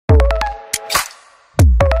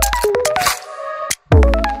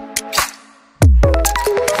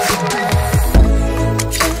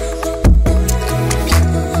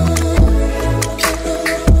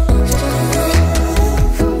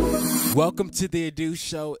to the Adu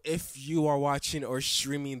Show. If you are watching or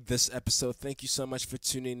streaming this episode, thank you so much for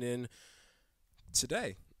tuning in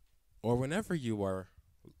today or whenever you are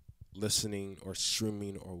listening or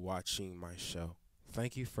streaming or watching my show.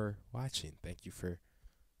 Thank you for watching. Thank you for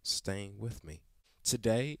staying with me.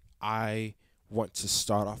 Today, I want to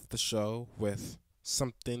start off the show with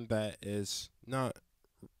something that is not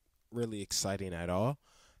really exciting at all.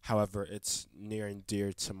 However, it's near and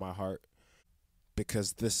dear to my heart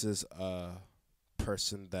because this is a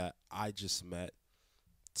person that I just met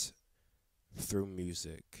through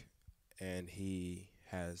music, and he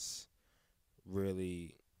has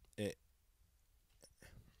really it.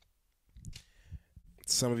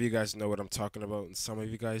 Some of you guys know what I'm talking about, and some of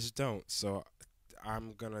you guys don't. So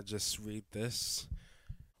I'm gonna just read this.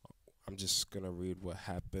 I'm just gonna read what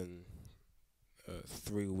happened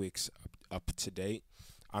 3 weeks up to date.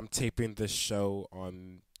 I'm taping this show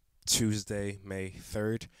on Tuesday, May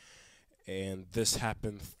 3rd, and this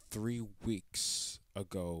happened 3 weeks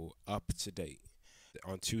ago, up to date.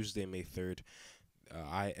 On Tuesday, May 3rd,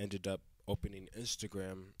 I ended up opening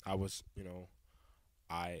Instagram.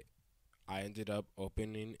 I I ended up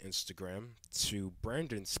opening Instagram to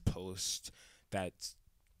Brandon's post that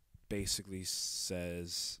basically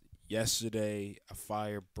says, "Yesterday, a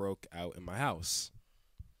fire broke out in my house."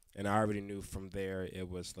 And I already knew from there it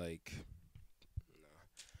was like,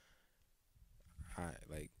 I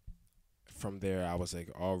like from there I was like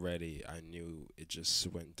already I knew it just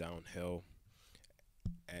went downhill,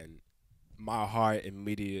 and my heart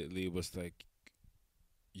immediately was like,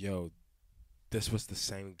 yo, this was the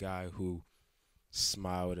same guy who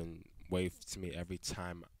smiled and waved to me every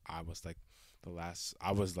time I was like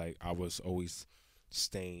I was always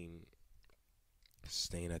staying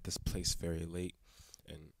staying at this place very late,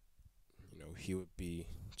 and he would be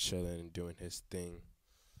chilling and doing his thing,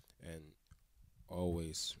 and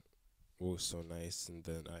always was so nice. And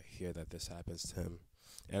then I hear that this happens to him,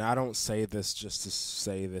 and I don't say this just to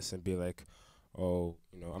say this and be like, oh,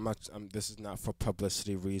 this is not for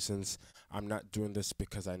publicity reasons. I'm not doing this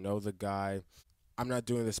because I know the guy. I'm not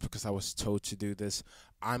doing this because I was told to do this.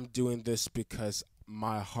 I'm doing this because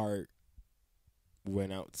my heart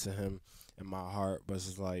went out to him, and my heart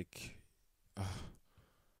was like,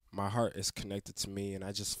 my heart is connected to me, and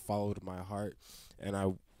I just followed my heart, and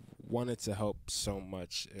I wanted to help so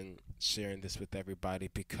much in sharing this with everybody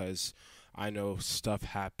because I know stuff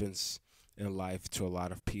happens in life to a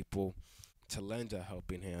lot of people. To lend a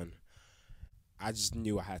helping hand, I just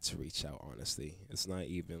knew I had to reach out. Honestly, it's not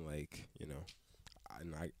even like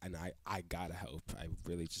I gotta help. I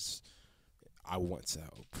really just I want to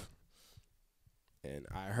help. And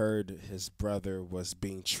I heard his brother was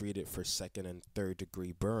being treated for second and third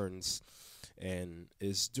degree burns and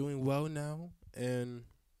is doing well now, and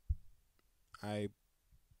I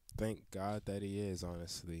thank God that he is,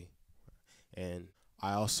 honestly. And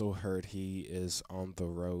I also heard he is on the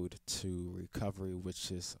road to recovery,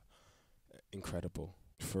 which is incredible.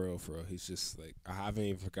 For real, for real. He's just like, I haven't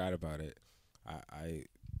even forgot about it. I I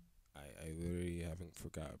I literally haven't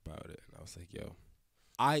forgot about it. And I was like, yo.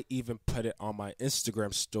 I even put it on my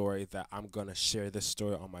Instagram story that I'm gonna share this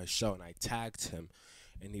story on my show, and I tagged him,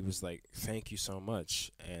 and he was like, "Thank you so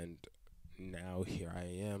much." And now here I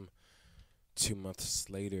am, 2 months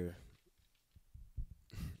later,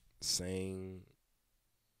 saying,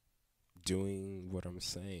 doing what I'm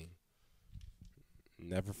saying.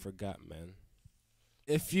 Never forgot, man.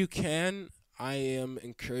 If you can, I am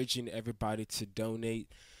encouraging everybody to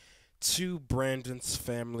donate to Brandon's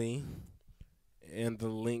family, and the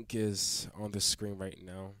link is on the screen right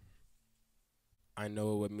now. I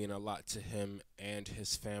know it would mean a lot to him and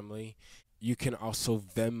his family. You can also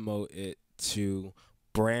Venmo it to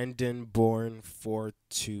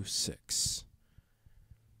BrandonBorn426.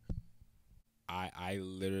 I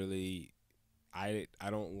literally I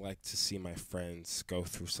don't like to see my friends go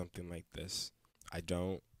through something like this. I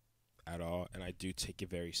don't at all, and I do take it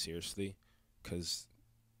very seriously cuz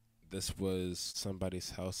this was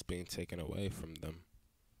somebody's house being taken away from them.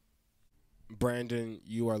 Brandon,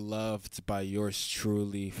 you are loved by yours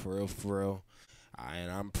truly, for real, for real. And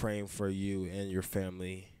I'm praying for you and your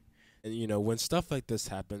family. And when stuff like this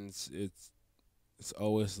happens, it's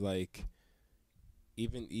always like,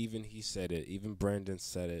 even he said it, even Brandon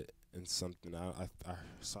said it in something. I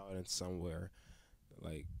saw it in somewhere,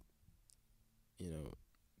 like you know,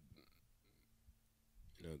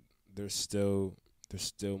 you know, they're still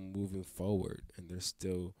moving forward, and they're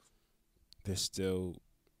still they're still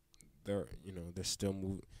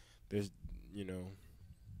moving. There's you know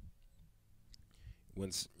when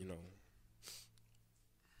s- you know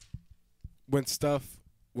when stuff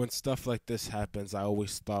when stuff like this happens, I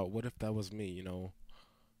always thought, what if that was me,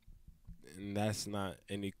 And that's not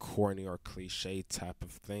any corny or cliche type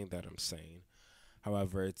of thing that I'm saying.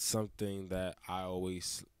 However, it's something that I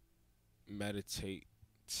always meditate,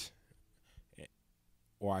 eh,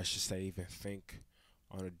 or I should say, even think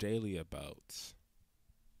on a daily about.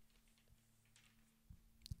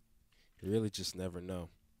 You really just never know.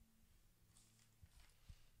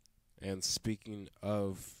 And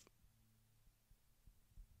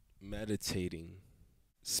meditating,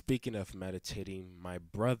 speaking of meditating,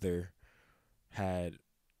 had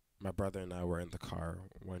my brother and I were in the car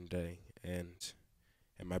one day, and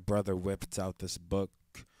my brother whipped out this book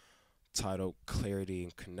titled Clarity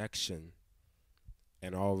and Connection,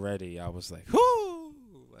 and already I was like, whoo,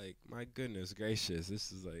 like my goodness gracious,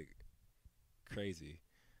 this is like crazy.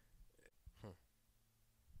 Huh.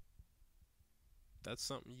 That's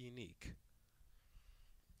something unique.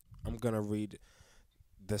 I'm gonna read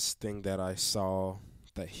this thing that I saw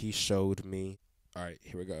that he showed me. All right,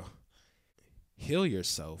 here we go. Heal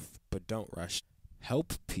yourself, but don't rush.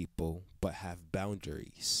 Help people, but have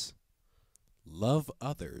boundaries. Love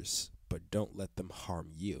others, but don't let them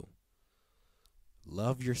harm you.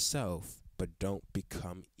 Love yourself, but don't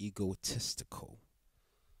become egotistical.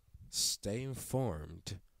 Stay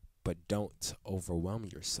informed, but don't overwhelm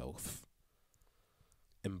yourself.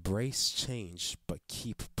 Embrace change, but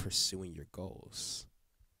keep pursuing your goals.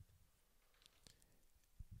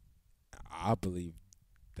 I believe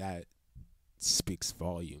that speaks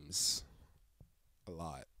volumes a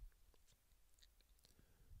lot.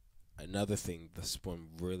 Another thing, this one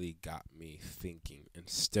really got me thinking and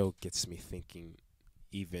still gets me thinking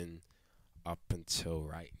even up until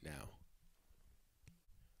right now.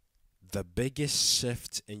 The biggest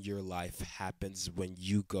shift in your life happens when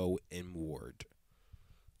you go inward.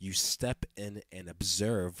 You step in and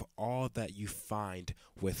observe all that you find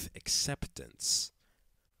with acceptance.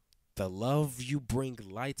 The love you bring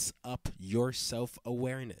lights up your self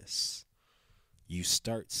awareness. You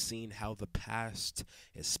start seeing how the past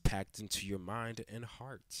is packed into your mind and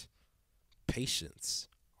heart. Patience,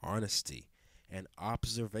 honesty, and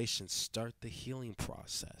observation start the healing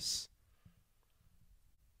process.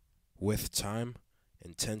 With time,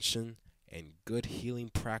 intention, and good healing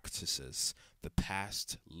practices, the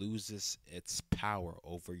past loses its power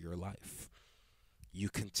over your life. You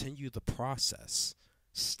continue the process,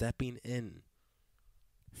 stepping in,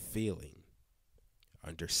 feeling,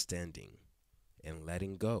 understanding, and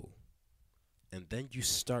letting go. And then you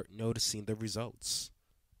start noticing the results.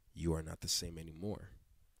 You are not the same anymore.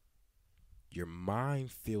 Your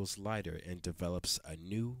mind feels lighter and develops a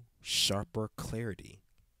new, sharper clarity.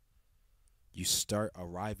 You start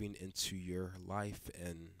arriving into your life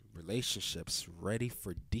and relationships ready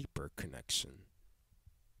for deeper connection.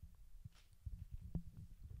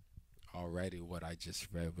 Already, what I just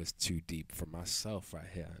read was too deep for myself right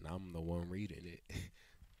here, and I'm the one reading it.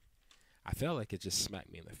 I felt like it just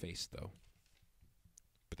smacked me in the face, though.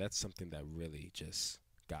 But that's something that really just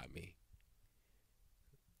got me.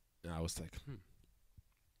 And I was like,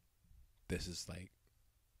 this is like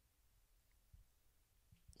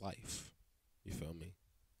life. You feel me?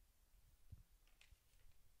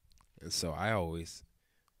 And so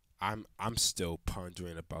I'm still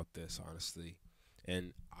pondering about this, honestly.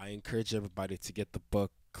 And I encourage everybody to get the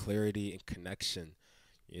book Clarity and Connection.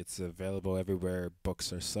 It's available everywhere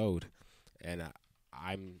books are sold. And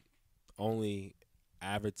I'm only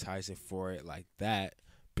advertising for it like that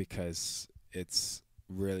because it's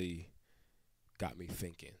really got me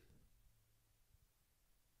thinking.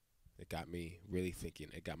 It got me really thinking.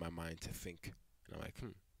 It got my mind to think. And I'm like,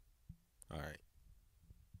 all right.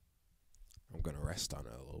 I'm gonna rest on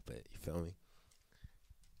it a little bit. You feel me?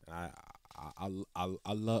 I I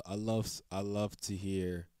love to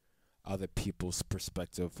hear other people's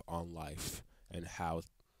perspective on life and how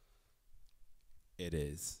it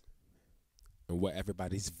is and what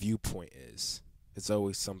everybody's viewpoint is. It's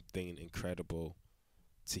always something incredible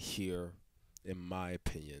to hear, in my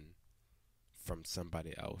opinion, from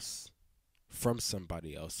somebody else,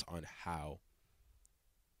 on how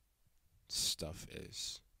stuff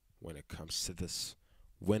is when it comes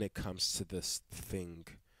to this thing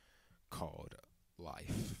called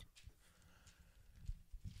life.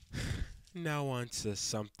 Now on to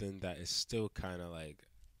something that is still kind of like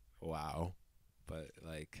wow, but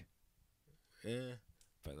like eh,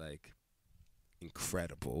 but like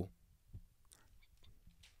incredible.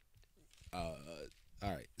 Uh,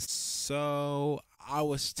 all right. So I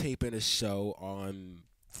was taping a show on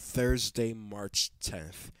Thursday, March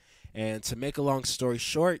 10th, and to make a long story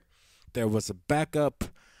short, there was a backup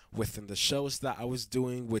within the shows that I was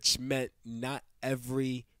doing, which meant not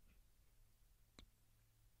every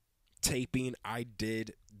taping I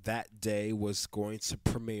did that day was going to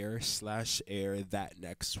premiere slash air that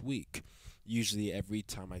next week. Usually, every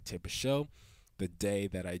time I tape a show, the day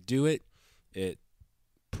that I do it, it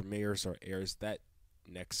premieres or airs that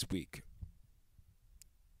next week.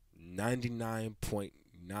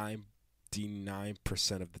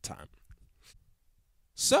 99.99% of the time.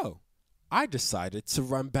 So, I decided to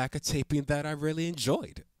run back a taping that I really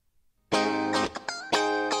enjoyed.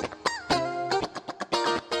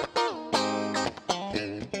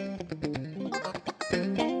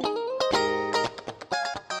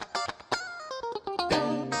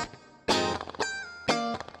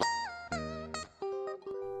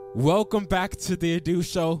 Welcome back to the Adu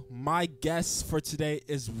Show. My guest for today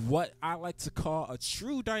is what I like to call a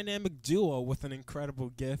true dynamic duo with an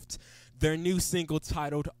incredible gift. Their new single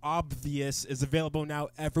titled Obvious is available now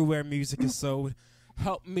everywhere music is sold.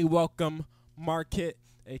 Help me welcome Market,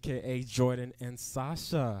 aka Jordan and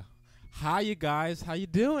Sasha. Hi you guys, how you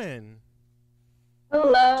doing?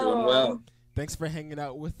 Hello. Doing well. Thanks for hanging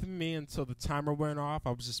out with me until the timer went off.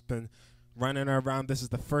 I've just been running around. This is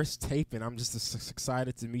the first tape, and I'm just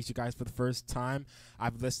excited to meet you guys for the first time.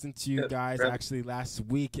 I've listened to you guys actually last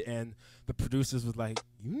week, and the producers was like,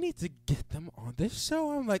 "You need to get them on this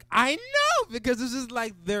show." I'm like, "I know," because it's just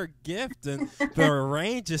like their gift, and their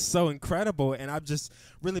range is so incredible. And I've just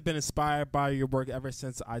really been inspired by your work ever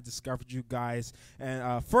since I discovered you guys.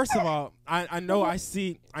 And first of all, I know I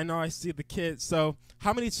see the kids. So,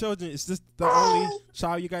 how many children? Is this the only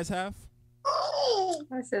child you guys have?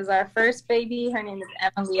 This is our first baby. Her name is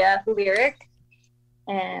Emilia Lyric,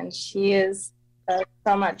 and she is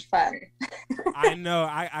so much fun. I know.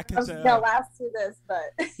 I can tell. She'll last through this,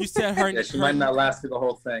 but you said her. Yeah, she might not last through the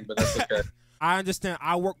whole thing, but that's okay. I understand.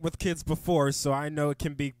 I worked with kids before, so I know it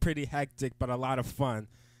can be pretty hectic, but a lot of fun.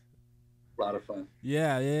 A lot of fun.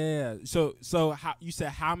 Yeah. So how you said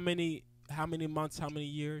how many months? How many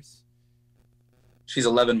years? She's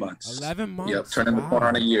 11 months. 11 months. Yep, turning the corner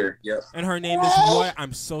on a year. Yep. And her name is what?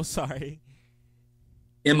 I'm so sorry.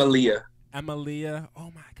 Emilia. Emilia. Oh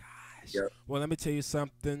my gosh. Yep. Well, let me tell you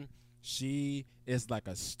something. She is like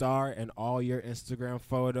a star in all your Instagram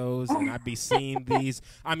photos, and I be seeing these.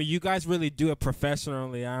 I mean, you guys really do it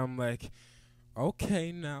professionally. I'm like,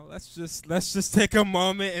 okay, now let's just take a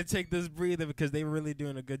moment and take this breather because they're really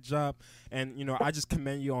doing a good job. And I just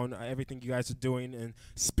commend you on everything you guys are doing. And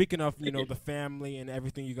speaking of the family and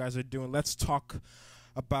everything you guys are doing, let's talk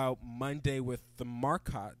about Monday with the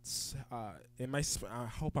Marcottes. I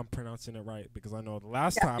hope I'm pronouncing it right because I know the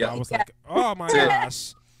last time I was like, oh my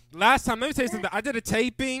gosh. Last time, let me tell you something. I did a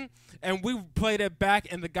taping and we played it back,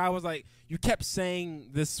 and the guy was like, you kept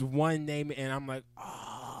saying this one name, and I'm like,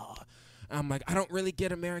 oh. I'm like, I don't really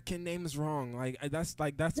get American names wrong. That's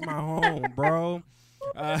my home, bro.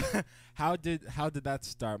 How did that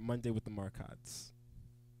start? Monday with the Marcottes.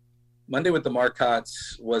 Monday with the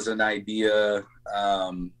Marcottes was an idea.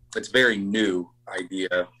 It's a very new idea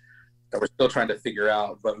that we're still trying to figure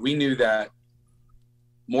out. But we knew that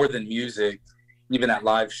more than music, even at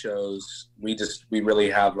live shows, we really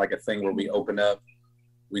have like a thing where we open up,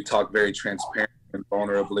 we talk very transparent and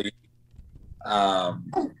vulnerably.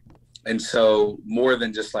 And so more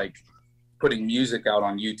than just like putting music out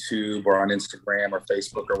on YouTube or on Instagram or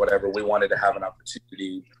Facebook or whatever, we wanted to have an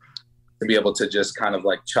opportunity to be able to just kind of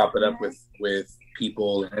like chop it up with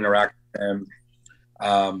people and interact with them.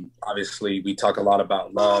 Obviously, we talk a lot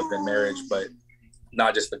about love and marriage, but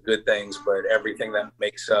not just the good things, but everything that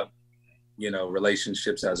makes up,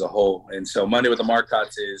 relationships as a whole. And so Monday with the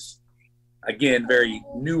Marcottes is, again, very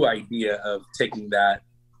new idea of taking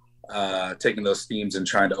those themes and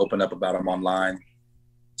trying to open up about them online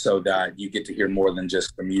so that you get to hear more than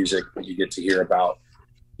just the music, but you get to hear about,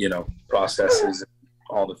 processes,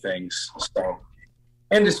 all the things. So,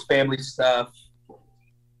 and just family stuff,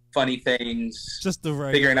 funny things, just the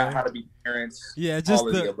figuring out how to be parents. Yeah, just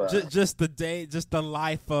the day, just the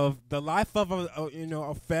life of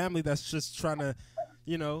a family that's just trying to,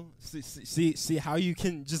 see how you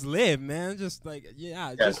can just live, man. Just like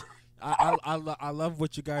just. I love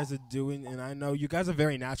what you guys are doing, and I know you guys are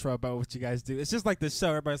very natural about what you guys do. It's just like this show.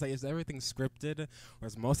 Everybody's like, is everything scripted? Or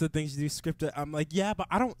is most of the things you do scripted? I'm like, yeah, but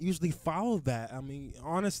I don't usually follow that. I mean,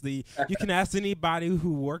 honestly, you can ask anybody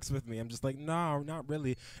who works with me. I'm just like, no, not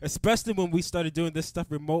really. Especially when we started doing this stuff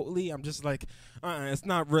remotely, I'm just like, it's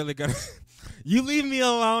not really gonna. You leave me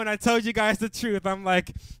alone. I told you guys the truth. I'm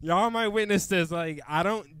like, y'all my witnesses. Like, I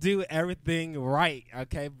don't do everything right,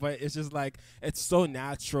 okay? But it's just like, it's so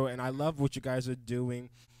natural, and I love what you guys are doing.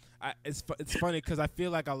 it's funny because I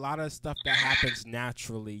feel like a lot of stuff that happens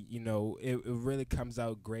naturally, you know, it really comes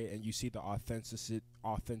out great, and you see the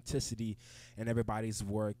authenticity in everybody's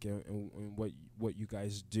work and what you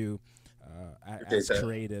guys do as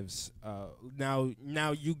creatives.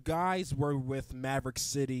 Now you guys were with Maverick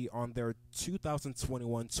City on their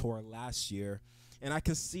 2021 tour last year, and I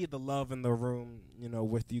can see the love in the room, you know,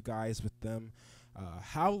 with you guys, with them.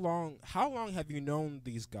 How long have you known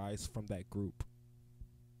these guys from that group?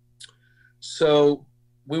 So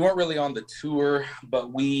we weren't really on the tour,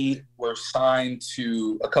 but we were signed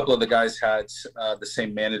to, a couple of the guys had the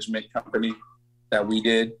same management company that we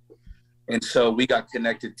did. And so we got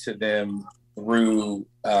connected to them through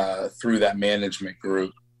that management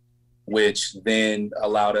group, which then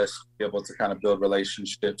allowed us to be able to kind of build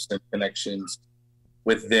relationships and connections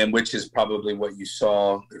with them, which is probably what you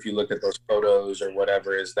saw if you look at those photos or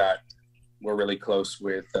whatever, is that we're really close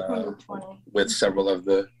with several of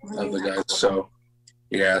the guys. So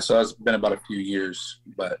yeah, so it's been about a few years,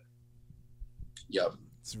 but yeah,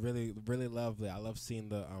 it's really lovely. I love seeing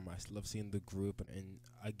the group, and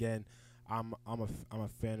again, I'm a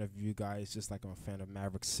fan of you guys, just like I'm a fan of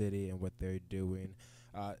Maverick City and what they're doing.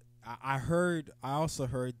 I also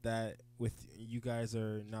heard that with you guys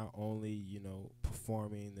are not only, you know,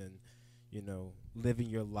 performing and, you know, living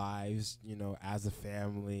your lives, you know, as a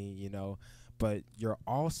family, you know, but you're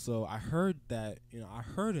also, I heard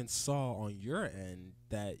and saw on your end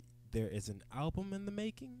that there is an album in the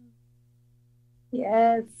making.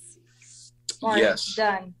 Yes. Yes.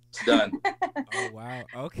 Done. It's done. Oh wow.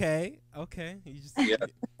 Okay.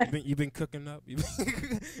 You've been cooking up. You've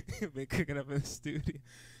been cooking up in the studio.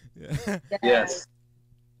 Yeah. Yes.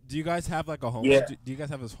 Do you guys have like a home? Yeah. Do you guys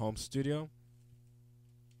have a home studio?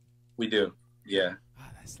 We do. Yeah.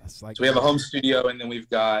 That's like. So we have a home studio, and then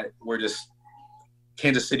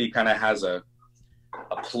Kansas City kind of has a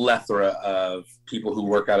plethora of people who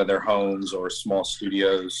work out of their homes or small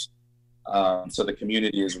studios. So the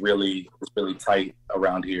community is really tight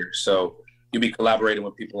around here. So you'll be collaborating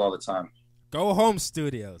with people all the time. Go home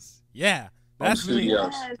studios. Yeah. That's home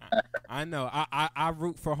studios. I know. I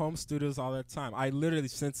root for home studios all the time. I literally,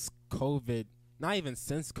 since COVID, not even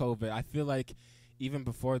since COVID, I feel like even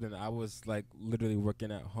before then, I was like literally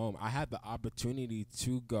working at home. I had the opportunity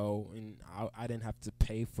to go, and I didn't have to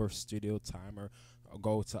pay for studio time or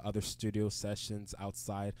go to other studio sessions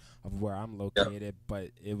outside of where I'm located. Yep. But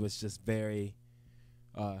it was just very,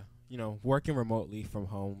 you know, working remotely from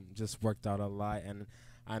home just worked out a lot. And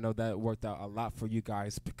I know that worked out a lot for you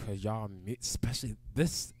guys because y'all, especially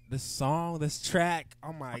this song, this track.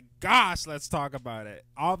 Oh my gosh, let's talk about it.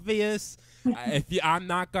 Obvious. I'm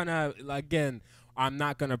not gonna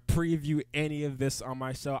preview any of this on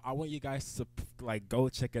my show. I want you guys to like go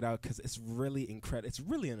check it out because it's really incredible. It's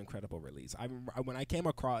really an incredible release. I remember when I came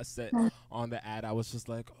across it on the ad, I was just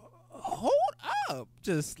like, hold up,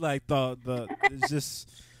 just like it's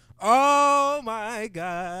just, oh my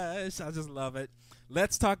gosh, I just love it.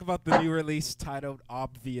 Let's talk about the new release titled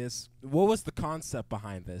Obvious. What was the concept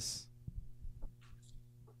behind this?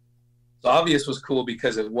 So Obvious was cool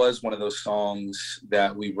because it was one of those songs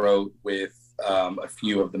that we wrote with a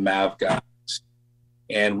few of the Mav guys.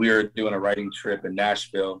 And we were doing a writing trip in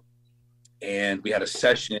Nashville. And we had a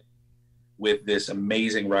session with this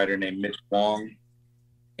amazing writer named Mitch Wong.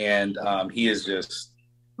 And he is just,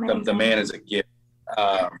 the man is a gift.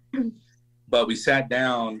 But we sat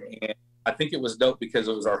down, and I think it was dope because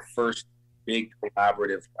it was our first big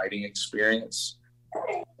collaborative writing experience.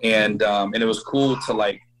 And it was cool to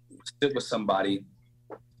like sit with somebody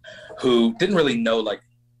who didn't really know like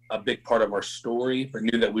a big part of our story, but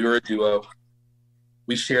knew that we were a duo.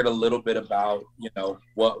 We shared a little bit about, you know,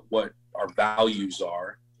 what our values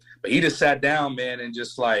are. But he just sat down, man, and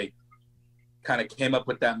just like kind of came up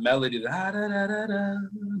with that melody, and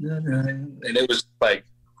it was like,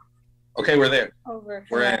 okay, we're there.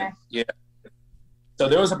 We're in. Yeah. So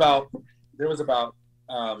there was about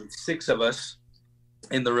 6 of us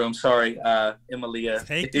in the room. Sorry, Emilia.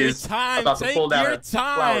 Take your time. Take your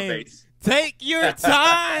time. Take your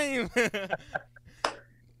time.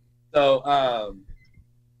 So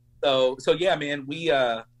yeah, man, we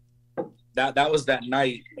that was that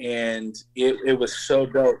night, and it was so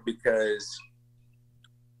dope because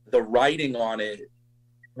the writing on it,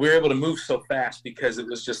 we were able to move so fast because it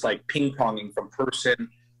was just like ping ponging from person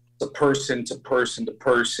to person to person to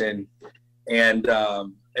person, and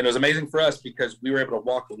it was amazing for us because we were able to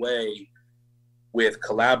walk away with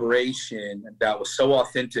collaboration that was so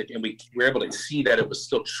authentic, and we were able to see that it was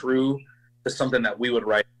still true to something that we would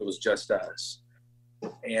write if it was just us.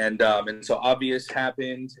 And so Obvious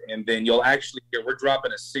happened, and then you'll actually hear, we're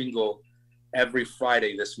dropping a single every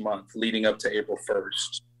Friday this month leading up to April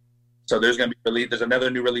 1st. So there's there's another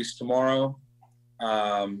new release tomorrow,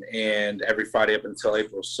 and every Friday up until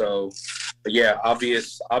April. So, but yeah,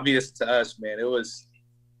 obvious to us, man.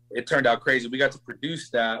 It turned out crazy. We got to produce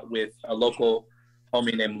that with a local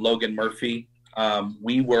homie named Logan Murphy.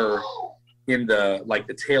 We were in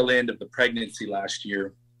the tail end of the pregnancy last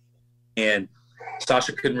year, and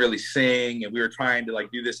Sasha couldn't really sing, and we were trying to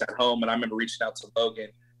like do this at home. And I remember reaching out to Logan,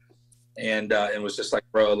 and it was just like,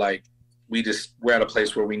 bro, like we're at a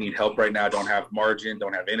place where we need help right now. Don't have margin,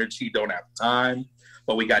 don't have energy, don't have time,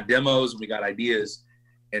 but we got demos and we got ideas.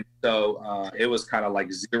 And so it was kind of like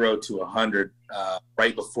 0 to 100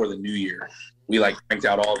 right before the new year. We like cranked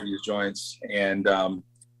out all these joints, and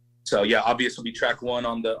so yeah, Obvious will be track 1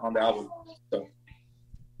 on the album. So.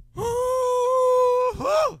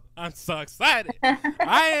 I'm so excited.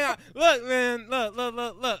 I am. Look, man.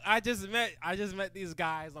 Look. I just met these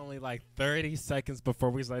guys only like 30 seconds before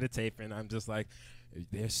we started taping. I'm just like,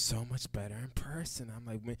 they're so much better in person. I'm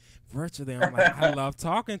like, virtually, I'm like, I love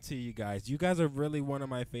talking to you guys. You guys are really one of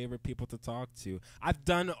my favorite people to talk to. I've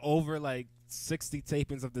done over like 60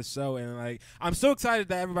 tapings of the show, and like, I'm so excited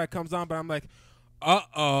that everybody comes on, but I'm like,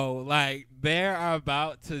 like they're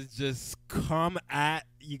about to just come at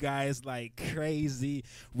you guys like crazy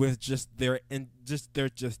with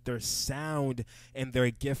their sound and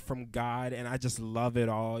their gift from God, and I just love it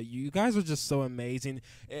all. You guys are just so amazing.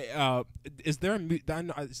 Is there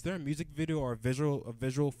a music video or a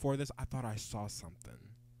visual for this? I thought I saw something.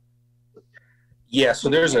 Yeah, so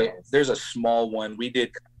there's a small one. We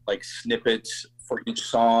did like snippets for each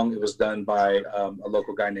song. It was done by a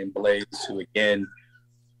local guy named Blaze, who again,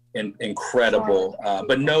 incredible.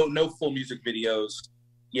 But no full music videos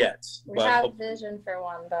yet. We have vision for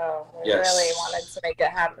one though. We really wanted to make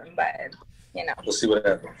it happen, but you know, we'll see what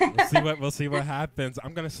happens. We'll see what happens.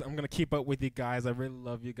 I'm gonna keep up with you guys. I really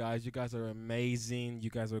love you guys. You guys are amazing. You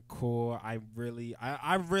guys are cool. I really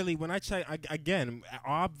when I check again,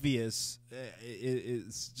 Obvious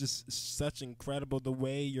is just such incredible the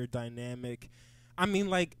way you're dynamic. I mean,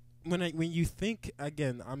 like when you think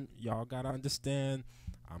again, y'all gotta understand.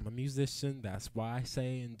 I'm a musician. That's why I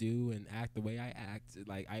say and do and act the way I act.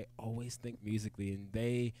 Like I always think musically, and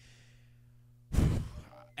they,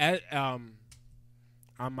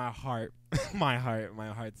 on my heart, my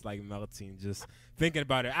heart's like melting just thinking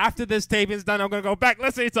about it. After this taping's done, I'm gonna go back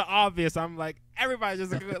listening to Obvious. I'm like, everybody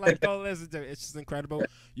just like go listen to it. It's just incredible.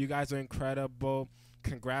 You guys are incredible.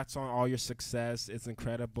 Congrats on all your success. It's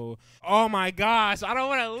incredible. Oh my gosh, I don't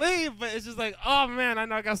want to leave, but it's just like, oh man, I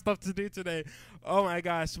know I got stuff to do today. Oh my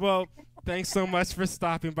gosh. Well, thanks so much for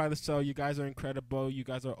stopping by the show. You guys are incredible. You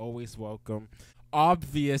guys are always welcome.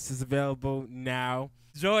 Obvious is available now.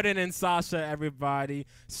 Jordan and Sasha, everybody,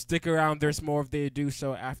 stick around. There's more of the Ado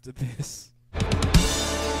Show after this.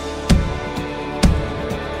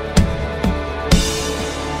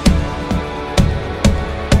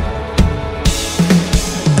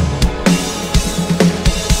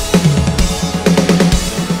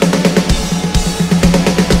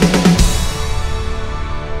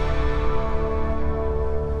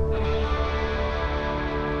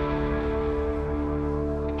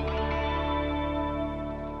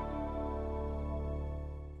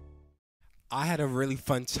 I had a really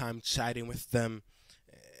fun time chatting with them.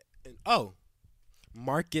 And,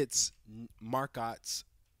 Marcots.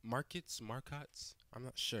 I'm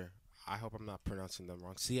not sure. I hope I'm not pronouncing them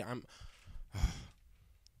wrong. See, I'm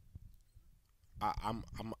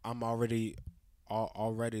already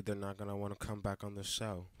they're not gonna want to come back on the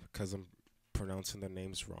show because I'm pronouncing their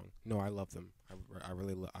names wrong. No, I love them. I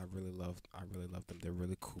really love them. They're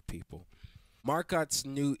really cool people. Marcott's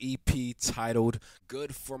new EP titled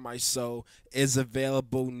Good For My Soul is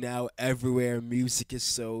available now everywhere music is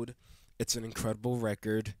sold. It's an incredible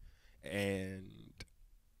record,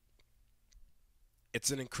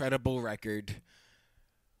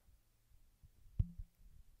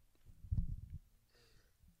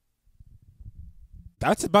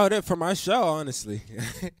 That's about it for my show, honestly.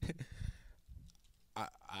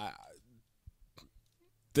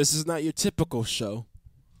 This is not your typical show.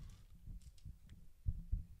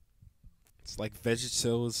 It's like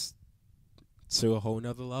VeggieTales to a whole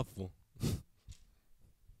nother level.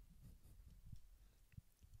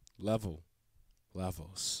 Levels.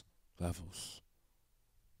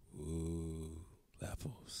 Ooh,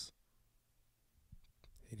 levels.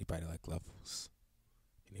 Anybody like levels?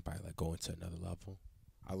 Anybody like going to another level?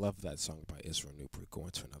 I love that song by Israel Newport,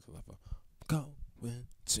 Going to Another Level. Going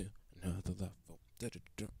to another level. You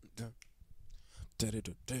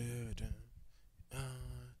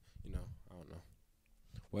know, I don't know.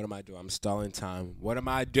 What am I doing? I'm stalling time. What am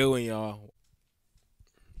I doing, y'all?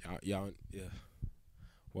 Y'all, yeah.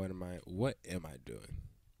 What am I doing?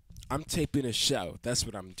 I'm taping a show. That's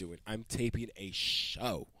what I'm doing. I'm taping a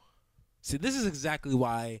show. See, this is exactly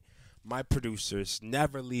why my producers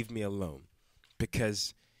never leave me alone.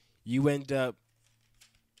 Because you end up,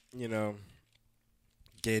 you know,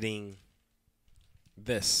 getting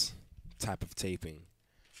this type of taping.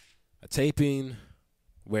 A taping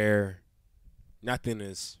where nothing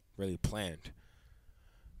is really planned.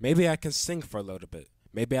 Maybe I can sing for a little bit.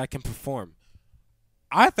 Maybe I can perform.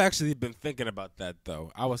 I've actually been thinking about that,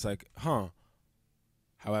 though. I was like, huh.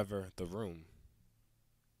 However, the room,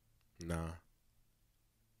 nah.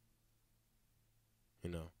 You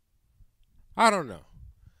know, I don't know.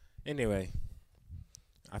 Anyway,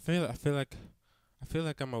 I feel like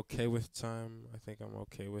I'm okay with time. I think I'm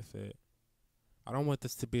okay with it. I don't want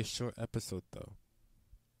this to be a short episode, though.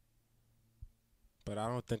 But I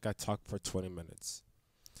don't think I talked for 20 minutes.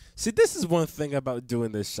 See, this is one thing about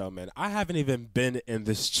doing this show, man. I haven't even been in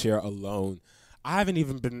this chair alone. I haven't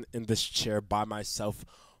even been in this chair by myself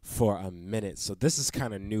for a minute. So this is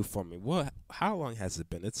kind of new for me. How long has it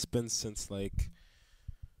been? It's been since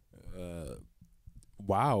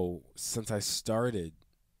since I started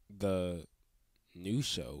the new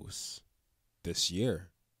shows this year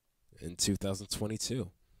in 2022.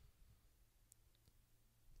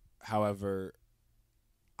 However,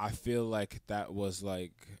 I feel like that was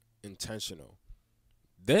intentional.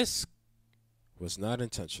 This was not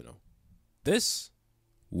intentional. This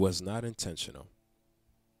was not intentional.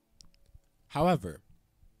 However,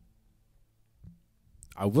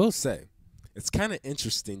 I will say it's kind of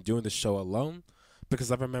interesting doing the show alone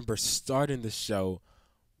because I remember starting the show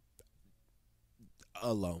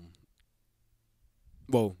alone.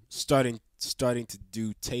 Well, starting to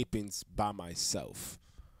do tapings by myself.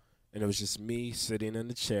 And it was just me sitting in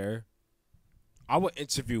the chair. I would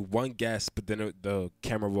interview one guest, but then the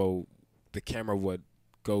camera would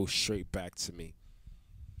go straight back to me.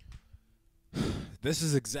 This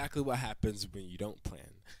is exactly what happens when you don't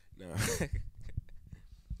plan. No.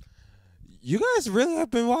 You guys really have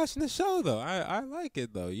been watching the show, though. I like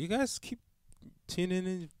it, though. You guys keep tuning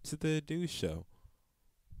into the Do Show.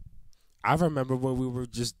 I remember when we were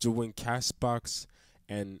just doing Castbox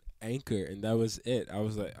and Anchor, and that was it. I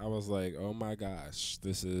was like, oh my gosh,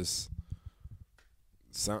 this is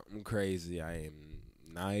something crazy. I am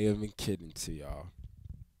not even kidding to y'all.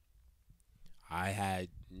 I had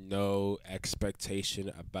no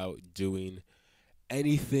expectation about doing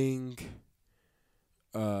anything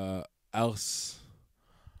else.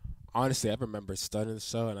 Honestly, I remember starting the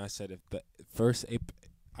show, and I said if the first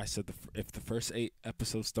 8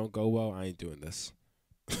 episodes don't go well, I ain't doing this.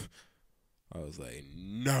 I was like,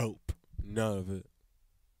 nope, none of it.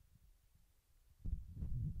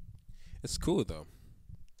 It's cool though.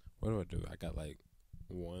 What do I do? I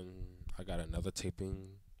got another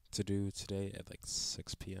taping to do today at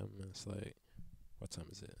 6 p.m. It's like, what time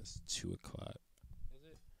is it? It's 2 o'clock. Is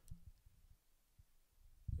it?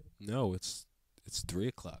 No, it's 3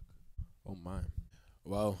 o'clock. Oh my.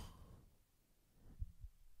 Well,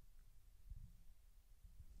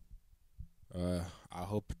 I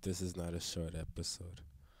hope this is not a short episode.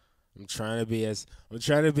 I'm trying to be as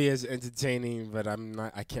entertaining, but I'm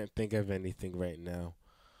not. I can't think of anything right now.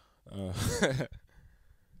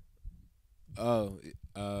 Oh,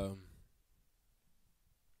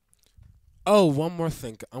 one more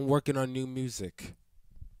thing. I'm working on new music.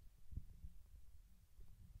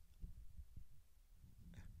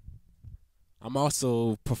 I'm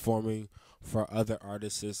also performing for other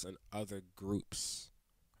artists and other groups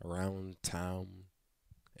around town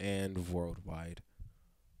and worldwide.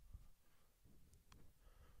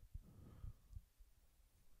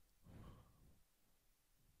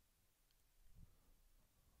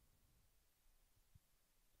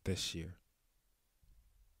 This year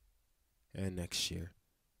and next year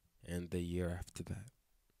and the year after that.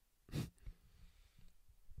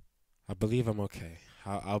 I believe I'm okay.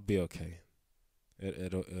 I'll be okay.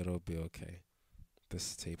 It'll be okay.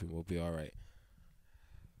 This taping will be all right.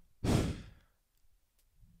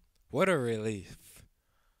 What a relief.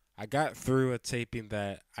 I got through a taping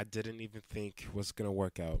that I didn't even think was going to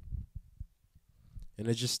work out. And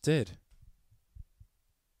it just did.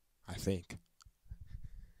 I think.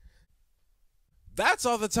 That's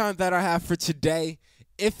all the time that I have for today.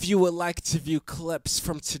 If you would like to view clips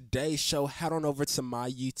from today's show, head on over to my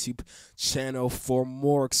YouTube channel for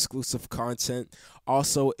more exclusive content.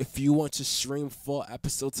 Also, if you want to stream full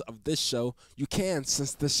episodes of this show, you can,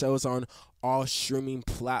 since this show is on all streaming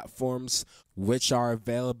platforms, which are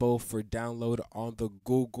available for download on the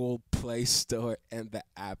Google Play Store and the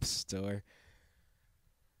App Store.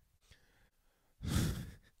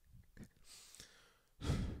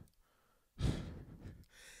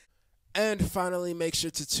 And finally, make sure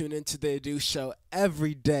to tune into the Edu Show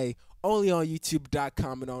every day, only on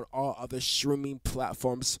YouTube.com and on all other streaming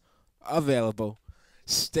platforms available.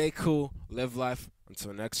 Stay cool, live life.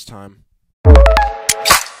 Until next time.